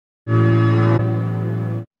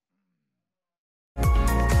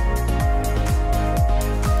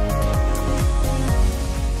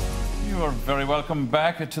welcome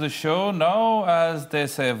back to the show. Now, as they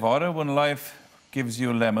say, Vara, when life gives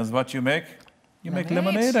you lemons, what you make? You make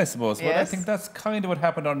lemonade, I suppose. Yes. Well, I think that's kind of what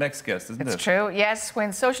happened to our next guest, isn't it? It's true, yes.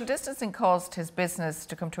 When social distancing caused his business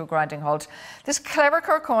to come to a grinding halt, this clever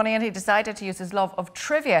Corkonian, he decided to use his love of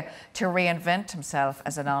trivia to reinvent himself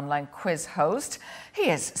as an online quiz host. He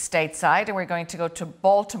is stateside, and we're going to go to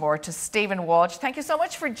Baltimore to Stephen Walsh. Thank you so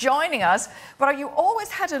much for joining us. But you always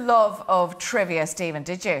had a love of trivia, Stephen,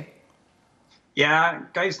 did you? Yeah,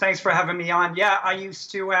 guys, thanks for having me on. Yeah, I used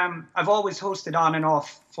to, I've always hosted on and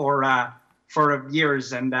off for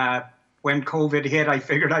years, and when COVID hit, I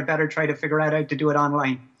figured I'd better try to figure out how to do it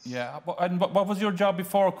online. Yeah, and what was your job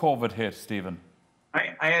before COVID hit, Stephen?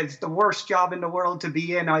 I had the worst job in the world to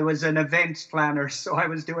be in. I was an events planner, so I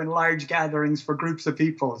was doing large gatherings for groups of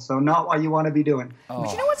people, so not what you want to be doing. Oh.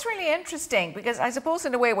 But you know what's really interesting? Because I suppose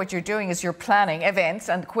in a way what you're doing is you're planning events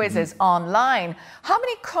and quizzes online. How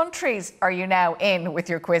many countries are you now in with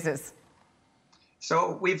your quizzes?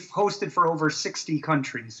 So we've hosted for over 60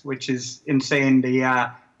 countries, which is insane.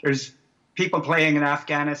 There's people playing in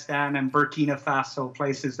Afghanistan and Burkina Faso,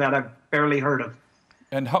 places that I've barely heard of.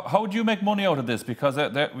 And how do you make money out of this? Because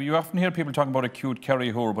you often hear people talking about a cute Kerry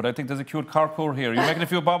Hoor, but I think there's a cute Cork Hoor here. You're making a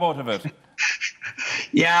few bob out of it.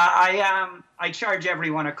 Yeah, I charge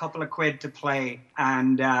everyone a couple of quid to play,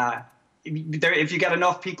 and if you get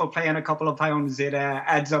enough people playing a couple of pounds, it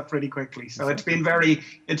adds up pretty quickly. So it's been very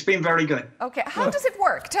good. Okay, how does it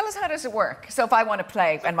work? Tell us, how does it work? So if I want to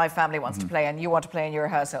play and my family wants to play and you want to play in your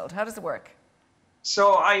household, how does it work?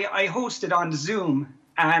 So I host it on Zoom,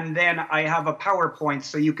 and then I have a PowerPoint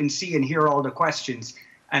so you can see and hear all the questions,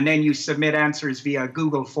 and then you submit answers via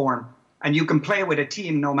Google form, and you can play with a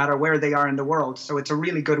team no matter where they are in the world. So it's a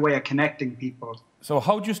really good way of connecting people. So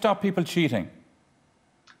how do you stop people cheating?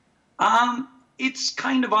 It's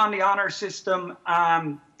kind of on the honor system.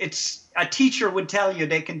 It's a teacher would tell you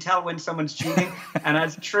they can tell when someone's cheating, and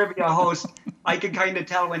as a trivia host, I can kind of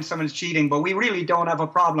tell when someone's cheating, but we really don't have a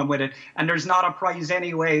problem with it. And there's not a prize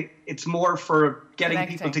anyway. It's more for getting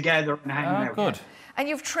people together and hanging out. Good. And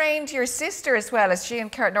you've trained your sister as well. Is she in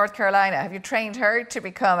North Carolina? Have you trained her to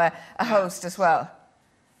become a host as well?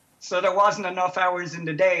 So there wasn't enough hours in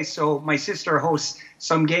the day, so my sister hosts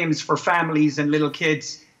some games for families and little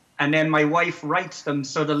kids. And then my wife writes them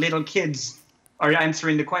so the little kids are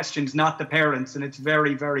answering the questions, not the parents. And it's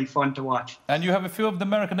very, very fun to watch. And you have a few of the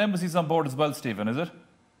American embassies on board as well, Stephen, is it?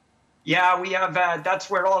 Yeah, we have.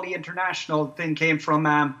 That's where all the international thing came from.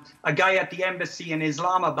 A guy at the embassy in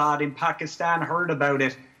Islamabad in Pakistan heard about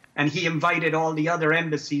it, and he invited all the other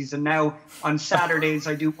embassies. And now on Saturdays,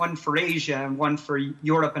 I do one for Asia and one for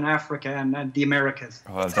Europe and Africa and the Americas.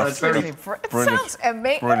 Well, so that's really it sounds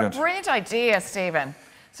amazing. What a brilliant idea, Stephen.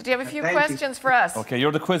 So do you have a few questions for us? Okay,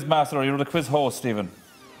 you're the quiz master, or you're the quiz host, Stephen.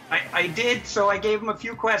 I did, so I gave them a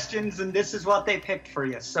few questions, and this is what they picked for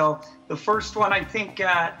you. So the first one, I think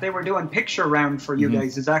they were doing picture round for you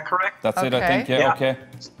guys. Is that correct? That's it, I think, yeah, okay.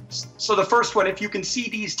 So the first one, if you can see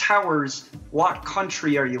these towers, what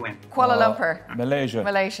country are you in? Kuala Lumpur. Malaysia.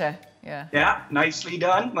 Malaysia, yeah. Yeah, nicely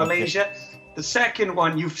done, Malaysia. Okay. The second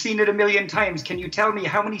one, you've seen it a million times. Can you tell me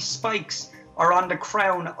how many spikes are on the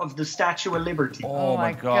crown of the Statue of Liberty? Oh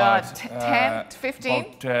my God. 10, 15?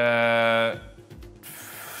 About,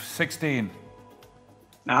 16.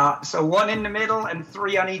 So 1 in the middle and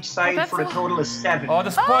 3 on each side for a total of 7. Oh,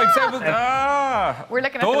 the spikes. We're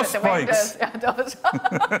looking at those the spikes. windows. Yeah, those.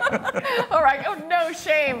 All right. Oh, no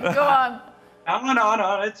shame. Go on.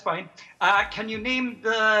 No, it's fine. Can you name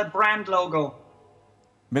the brand logo?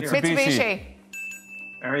 Mitsubishi.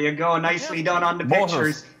 There you go. Nicely done on the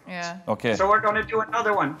pictures. Yeah. Okay. So we're going to do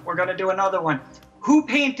another one. Who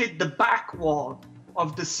painted the back wall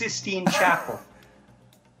of the Sistine Chapel?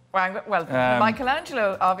 Well,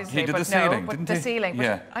 Michelangelo, obviously, he did but the ceiling, but didn't the he? ceiling.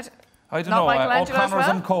 Yeah. I don't not know. Michelangelo as O'Connor's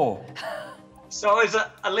well? and Co. So it was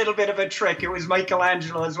a little bit of a trick. It was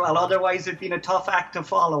Michelangelo as well. Otherwise, it'd been a tough act to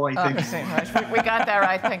follow, I think. Right. We got that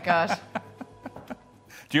right, thank God.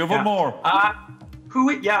 Do you have one more? Who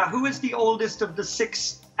is the oldest of the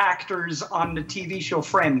 6 actors on the TV show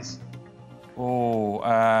Friends? Oh,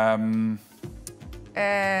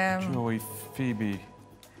 Joey, Phoebe.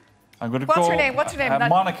 I'm going to go. What's her name?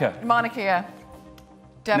 Monica. Monica, yeah.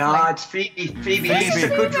 Definitely. No, it's Phoebe. Lisa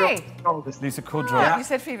Kudrow. Lisa Kudrow. Oh, you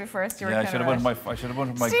said Phoebe first. You were I should have won my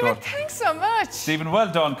gut. Stephen, thanks so much. Stephen,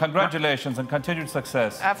 well done. Congratulations and continued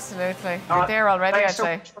success. Absolutely. You're there already, I'd say.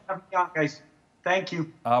 Thanks so much for having me on, guys. Thank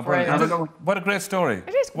you. Brilliant. What a great story.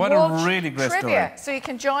 It is. What Walsh a really great Trivia. story. So you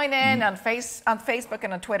can join in on Facebook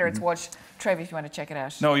and on Twitter. It's Walsh Trivia if you want to check it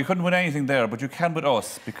out. No, you couldn't win anything there, but you can with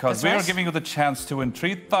us because we are giving you the chance to win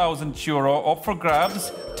 €3,000 up for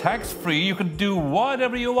grabs, tax-free. You can do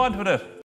whatever you want with it.